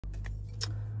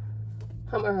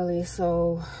I'm early,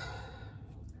 so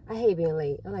I hate being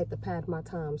late. I like to pad my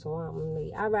time, so I'm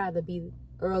late. I'd rather be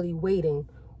early waiting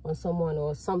on someone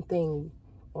or something,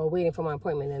 or waiting for my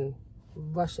appointment than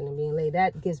rushing and being late.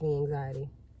 That gives me anxiety.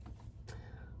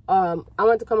 I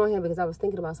wanted to come on here because I was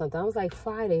thinking about something. I was like,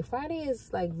 Friday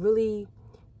is like really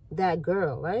that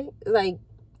girl, right? Like,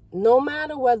 no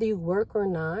matter whether you work or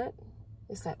not,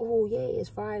 it's like, oh yeah, it's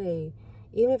Friday.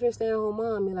 Even if you're a stay-at-home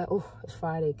mom, you're like, oh, it's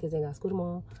Friday, kids ain't got school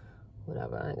tomorrow.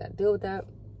 Whatever, I ain't got to deal with that.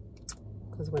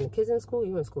 Because when the kids in school,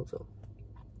 you're in school too.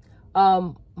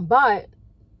 But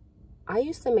I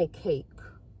used to make cake.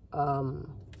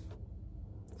 From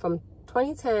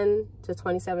 2010 to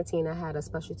 2017, I had a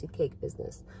specialty cake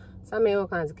business. So I made all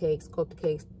kinds of cakes, sculpted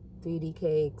cakes, 3D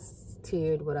cakes,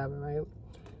 tiered, whatever, right?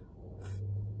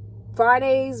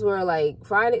 Fridays were like,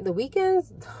 the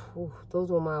weekends,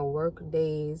 those were my work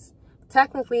days.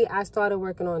 Technically, I started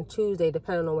working on Tuesday,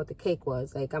 depending on what the cake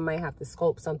was. Like, I might have to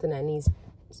sculpt something that needs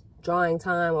drawing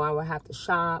time, or I would have to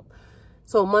shop.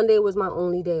 So Monday was my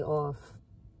only day off.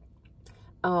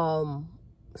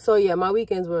 So yeah, my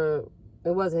weekends were,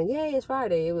 it wasn't, yay, it's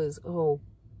Friday. It was, oh,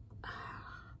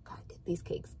 gotta get these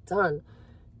cakes done.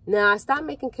 Now, I stopped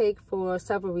making cake for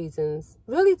several reasons.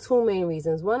 Really, two main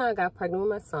reasons. One, I got pregnant with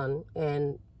my son,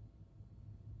 and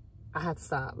I had to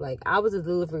stop. Like, I was a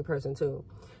delivery person too,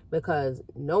 because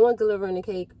no one's delivering the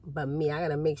cake but me. I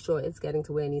gotta make sure it's getting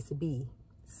to where it needs to be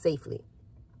safely.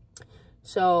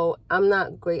 So I'm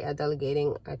not great at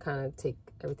delegating. I kind of take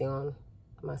everything on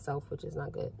myself, which is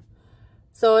not good.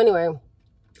 So anyway,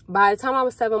 by the time I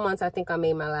was 7 months, I think I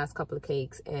made my last couple of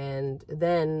cakes. And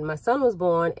then my son was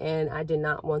born, and I did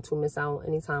not want to miss out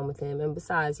any time with him. And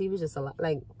besides, he was just a lot,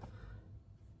 like,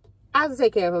 I had to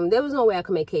take care of him. There was no way I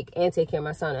could make cake and take care of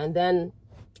my son. And then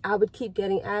I would keep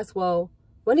getting asked, well,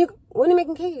 when are you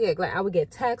making cake? Like, I would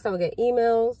get texts, I would get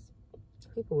emails.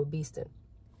 People were beasting.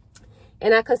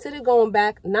 And I considered going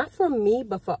back, not for me,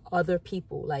 but for other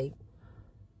people. Like,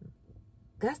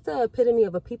 that's the epitome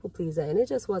of a people pleaser, and it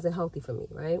just wasn't healthy for me,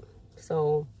 right?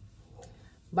 So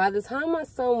by the time my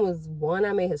son was born,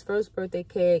 I made his first birthday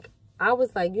cake. I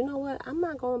was like, you know what? I'm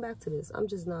not going back to this. I'm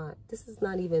just not. This is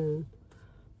not even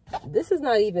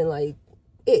like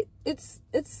it. It's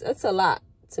a lot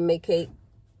to make cake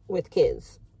with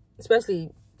kids,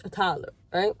 especially a toddler,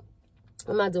 right?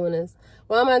 I'm not doing this.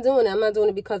 Why am I doing it? I'm not doing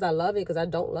it because I love it, because I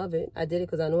don't love it. I did it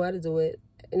because I know how to do it.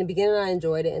 In the beginning, I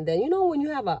enjoyed it. And then, you know, when you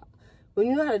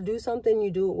know how to do something,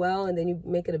 you do it well, and then you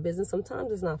make it a business,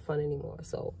 sometimes it's not fun anymore.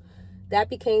 So that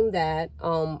became that.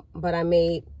 But I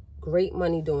made great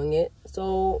money doing it.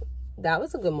 So that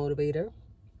was a good motivator.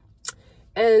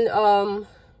 And,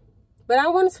 but I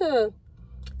wanted to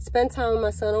spend time with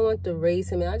my son. I wanted to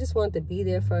raise him, and I just wanted to be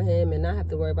there for him and not have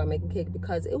to worry about making cake,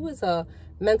 because it was a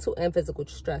mental and physical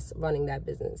stress running that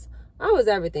business. I was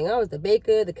everything. I was the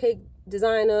baker, the cake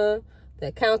designer, the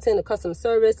accountant, the customer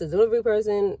service, the delivery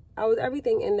person. I was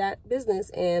everything in that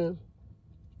business. And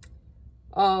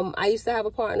I used to have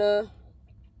a partner.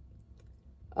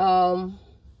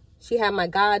 She had my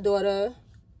goddaughter.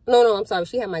 No, I'm sorry.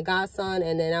 She had my godson,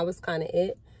 and then I was kind of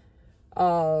it.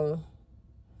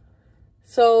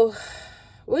 So,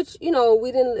 which, you know,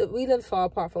 we lived far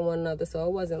apart from one another, so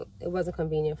it wasn't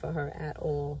convenient for her at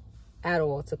all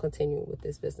to continue with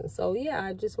this business. So yeah,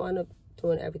 I just wound up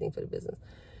doing everything for the business.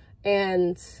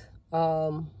 And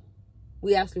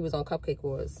we actually was on Cupcake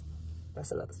Wars.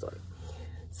 That's another story.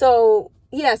 So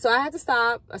yeah, so I had to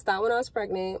stop. I stopped when I was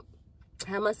pregnant.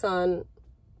 I had my son.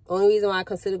 Only reason why I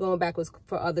considered going back was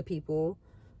for other people.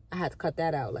 I had to cut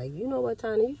that out. Like, you know what,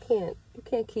 China, you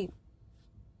can't keep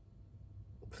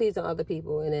pleasing other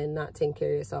people and then not taking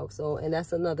care of yourself. So, and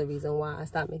that's another reason why I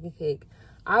stopped making cake.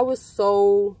 I was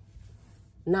so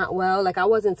not well. Like, I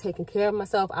wasn't taking care of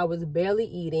myself. I was barely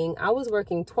eating. I was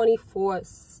working 24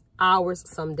 hours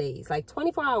some days, like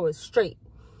 24 hours straight,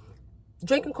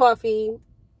 drinking coffee,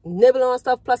 nibbling on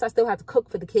stuff. Plus, I still had to cook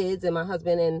for the kids and my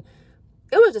husband, and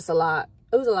it was just a lot.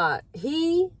 It was a lot.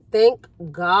 Thank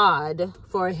God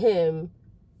for him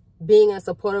being as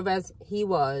supportive as he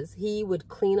was. He would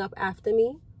clean up after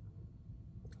me.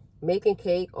 Making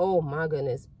cake, oh my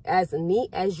goodness. As neat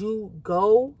as you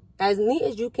go, as neat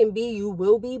as you can be, you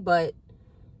will be, but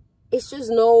it's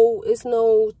just it's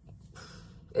no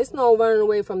running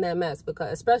away from that mess,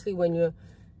 because especially when you're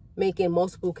making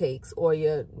multiple cakes or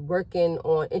you're working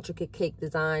on intricate cake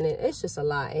design, and it's just a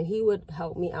lot. And he would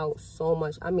help me out so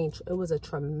much. I mean, it was a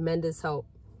tremendous help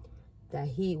that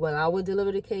when I would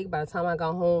deliver the cake, by the time I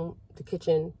got home, the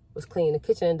kitchen was clean, the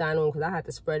kitchen and dining room, because I had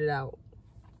to spread it out.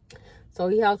 So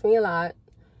he helped me a lot.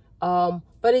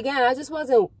 But again, I just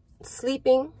wasn't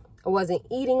sleeping. I wasn't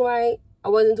eating right. I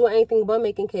wasn't doing anything but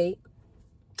making cake.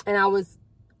 And I was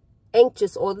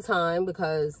anxious all the time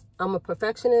because I'm a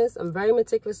perfectionist. I'm very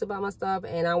meticulous about my stuff,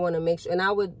 and I want to make sure. And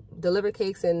I would deliver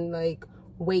cakes and like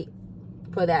wait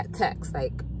for that text,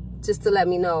 like just to let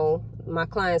me know. My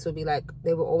clients would be like,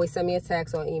 they would always send me a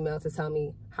text or email to tell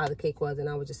me how the cake was, and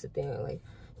I would just sit there and like,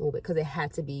 because it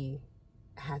had to be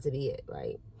it,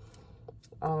 right?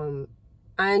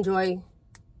 I enjoy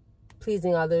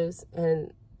pleasing others,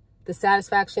 and the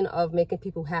satisfaction of making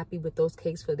people happy with those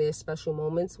cakes for their special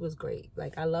moments was great.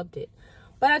 Like, I loved it.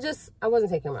 But I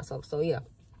wasn't taking care of myself. So, yeah.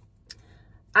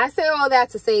 I say all that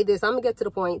to say this. I'm going to get to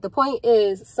the point. The point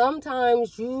is,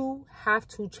 sometimes you have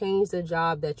to change the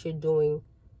job that you're doing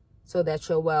so that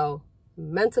you're well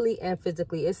mentally and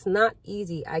physically. It's not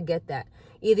easy. I get that.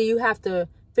 Either you have to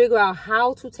figure out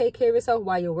how to take care of yourself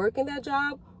while you're working that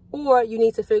job, or you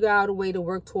need to figure out a way to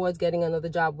work towards getting another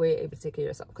job where you're able to take care of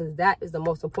yourself, because that is the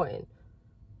most important.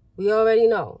 We already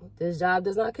know this job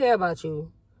does not care about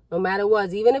you, no matter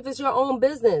what. Even if it's your own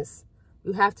business,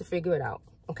 you have to figure it out,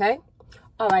 okay?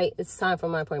 All right, it's time for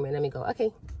my appointment. Let me go.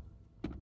 Okay.